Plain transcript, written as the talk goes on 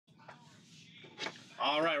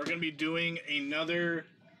All right, we're going to be doing another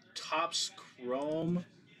Topps Chrome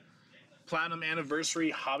Platinum Anniversary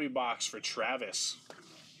Hobby Box for Travis.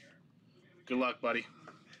 Good luck, buddy.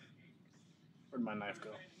 Where'd my knife go?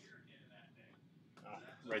 Oh,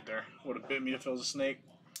 right there. Would have bit me if it was a snake.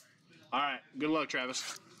 All right, good luck,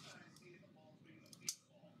 Travis.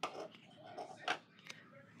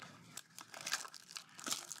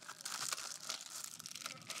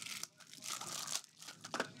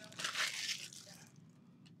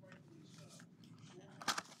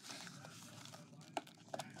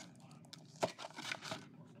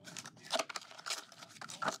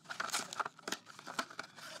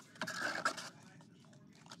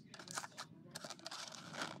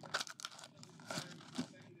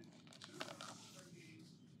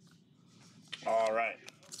 All right.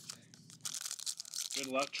 Good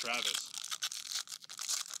luck, Travis.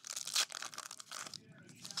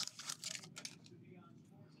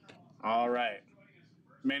 All right.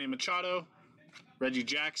 Manny Machado, Reggie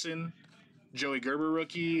Jackson, Joey Gerber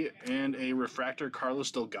rookie, and a refractor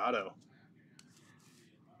Carlos Delgado.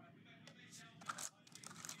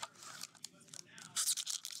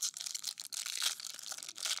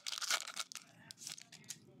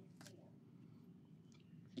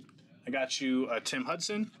 I got you Tim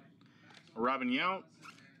Hudson, Robin Yount,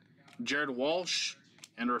 Jared Walsh,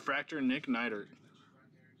 and a refractor Nick Neidert.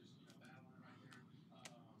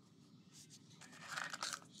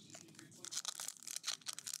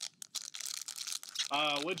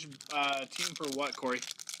 Which team for what, Corey?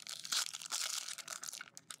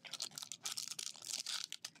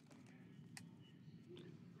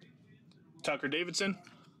 Tucker Davidson,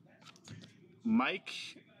 Mike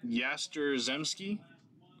Yasterzemski,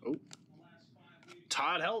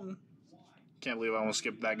 Todd Helton. Can't believe I almost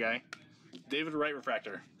skipped that guy. David Wright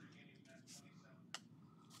refractor.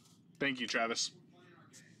 Thank you, Travis.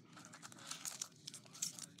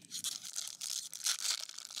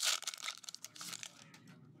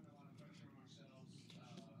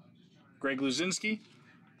 Greg Luzinski,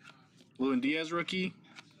 Lewin Diaz rookie,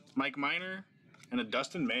 Mike Minor, and a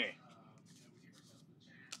Dustin May.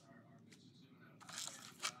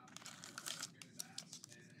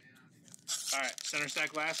 All right, center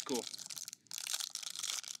stack last, cool.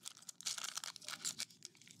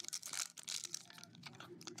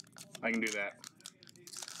 I can do that.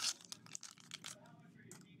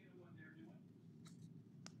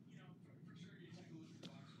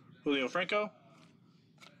 Julio Franco,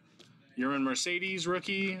 Yerman Mercedes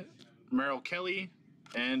rookie, Merrill Kelly,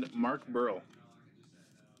 and Mark Burrell.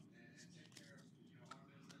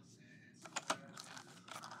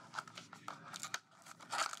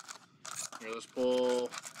 Here, let's pull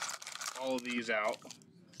all of these out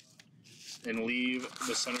and leave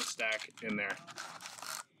the center stack in there.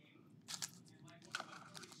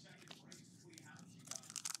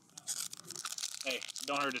 Hey,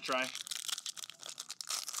 don't hurt to try.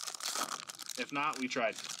 If not, we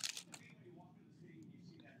tried.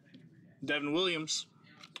 Devin Williams,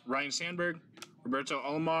 Ryan Sandberg, Roberto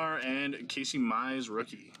Alomar, and Casey Mize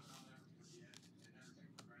rookie.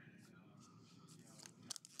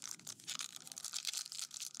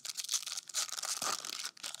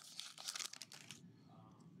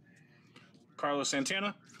 Carlos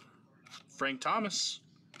Santana, Frank Thomas,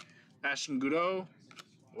 Ashton Goudeau.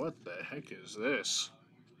 What the heck is this?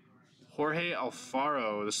 Jorge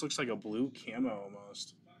Alfaro. This looks like a blue camo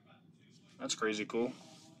almost. That's crazy cool.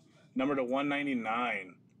 Number to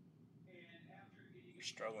 199. You're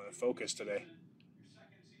struggling to focus today.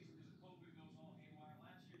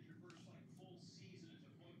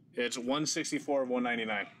 It's 164 of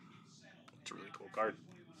 199. It's a really cool card.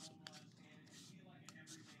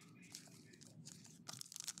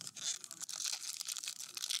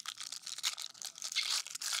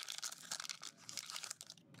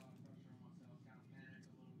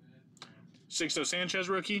 Sixto Sanchez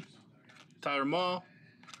rookie, Tyler Mahle,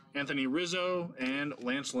 Anthony Rizzo, and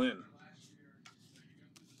Lance Lynn.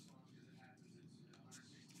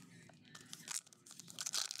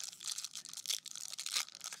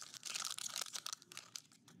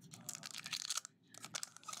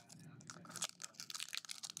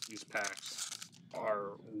 These packs are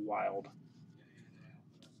wild.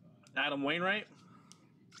 Adam Wainwright,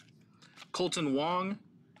 Colton Wong,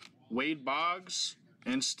 Wade Boggs,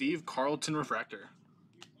 and Steve Carlton refractor.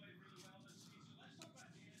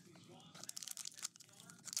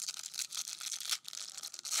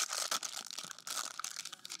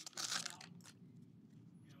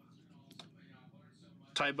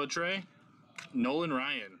 Ty Buttrey, Nolan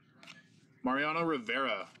Ryan, Mariano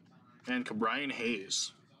Rivera, and Cabrian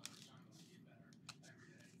Hayes.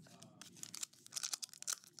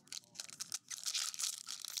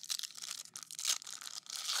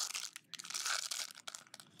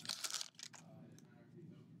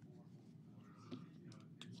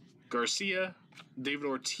 Garcia, David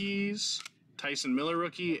Ortiz, Tyson Miller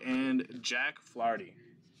rookie, and Jack Flaherty.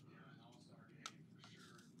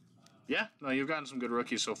 Yeah, no, you've gotten some good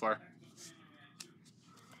rookies so far.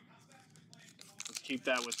 Let's keep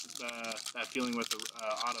that with that feeling with the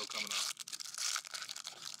auto coming up.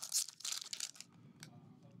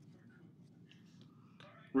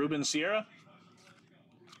 Ruben Sierra,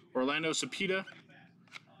 Orlando Cepeda,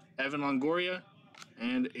 Evan Longoria,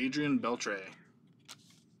 and Adrian Beltre.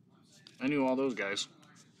 I knew all those guys.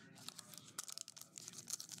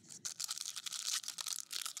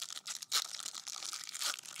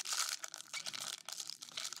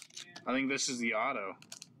 I think this is the auto.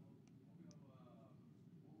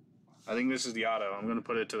 I'm going to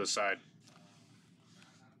put it to the side.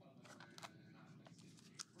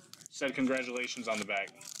 Said congratulations on the back.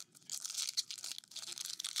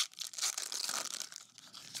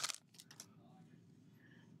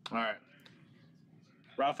 All right.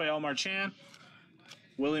 Rafael Marchand,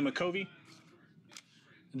 Willie McCovey,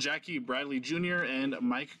 Jackie Bradley Jr., and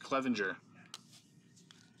Mike Clevenger.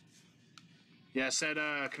 Yeah, said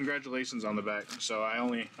congratulations on the back, so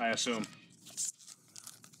I assume.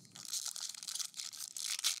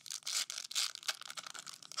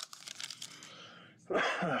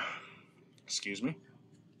 Excuse me.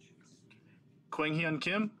 Kwang Hyun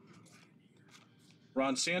Kim,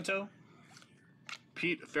 Ron Santo,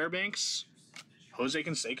 Pete Fairbanks, Jose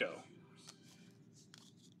Canseco.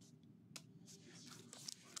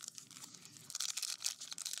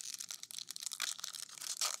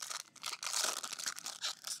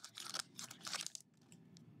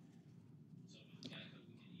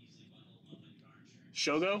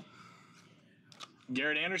 Shogo,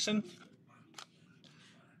 Garrett Anderson,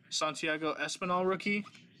 Santiago Espinal rookie,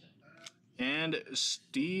 and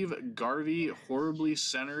Steve Garvey, horribly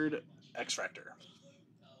centered X-Factor.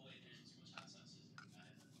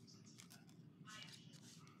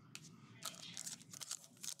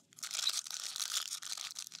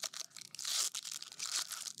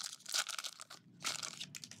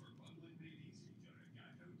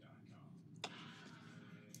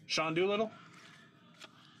 Sean Doolittle,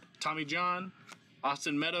 Tommy John,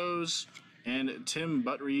 Austin Meadows, and Tim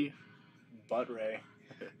Buttrey.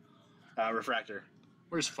 Refractor.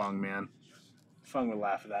 Where's Fung, man? Fung would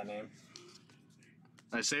laugh at that name.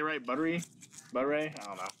 Did I say right? Buttrey? I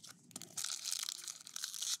don't know.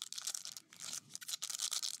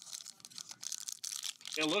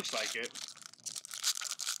 It looks like it.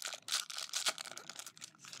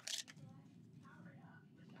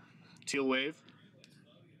 Teal Wave.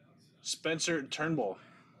 Spencer Turnbull.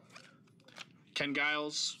 Ken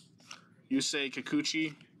Giles. Yusei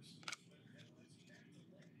Kikuchi.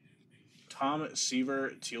 Tom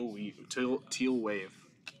Seaver, Teal Wave.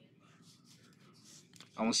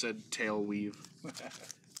 I almost said tail weave.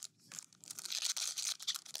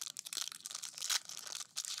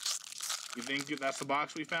 You think that's the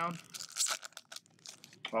box we found?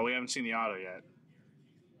 Well, we haven't seen the auto yet.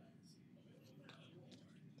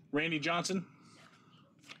 Randy Johnson,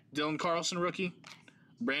 Dylan Carlson rookie,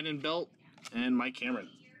 Brandon Belt, and Mike Cameron.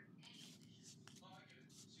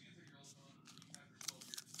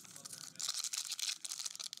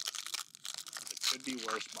 It could be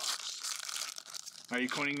worse box. Are you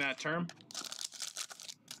coining that term?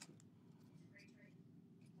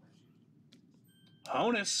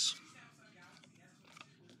 Honus,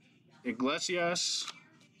 Iglesias,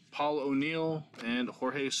 Paul O'Neill, and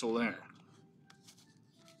Jorge Soler.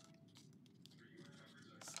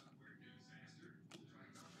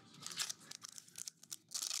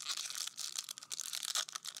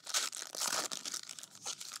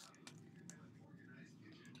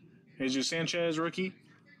 Jesus Sanchez, rookie.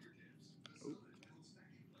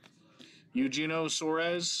 Eugenio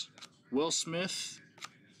Suarez, Will Smith,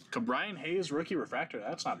 Brian Hayes, rookie refractor.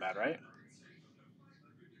 That's not bad, right?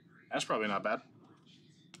 That's probably not bad.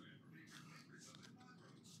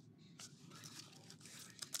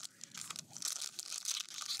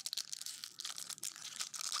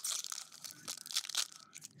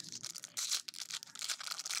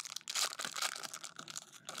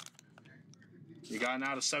 You got an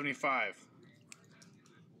out of 75.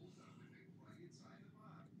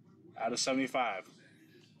 Out of 75.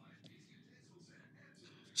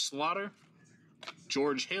 Slaughter,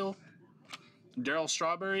 George Hill, Darryl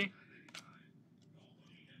Strawberry,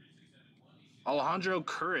 Alejandro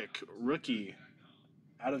Kuric, rookie,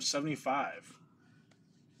 out of 75.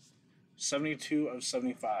 72 of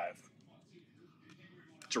 75.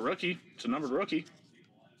 It's a rookie. It's a numbered rookie.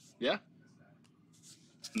 Yeah.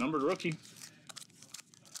 Numbered rookie.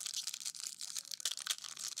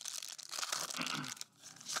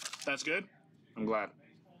 That's good. I'm glad.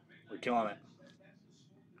 We're killing it.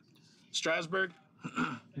 Strasburg,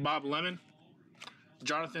 Bob Lemon,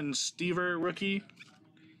 Jonathan Stever rookie,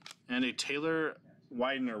 and a Taylor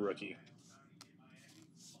Widener rookie.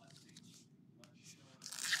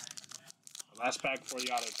 Last pack for the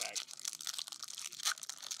auto pack.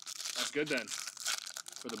 That's good then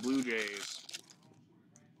for the Blue Jays.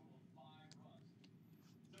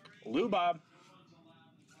 Lou Bob,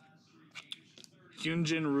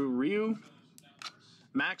 Hyunjin Ryu,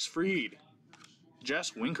 Max Fried,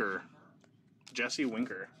 Jesse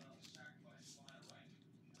Winker.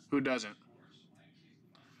 Who doesn't?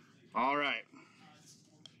 All right.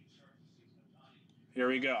 Here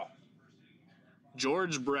we go.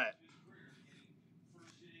 George Brett.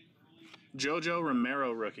 Jojo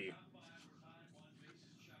Romero rookie.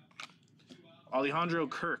 Alejandro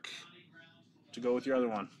Kirk to go with your other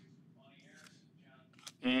one.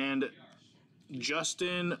 And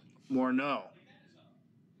Justin Morneau.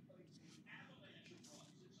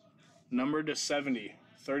 Numbered to 70.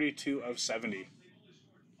 32 of 70.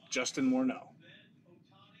 Justin Morneau.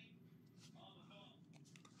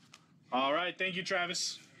 All right. Thank you,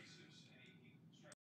 Travis.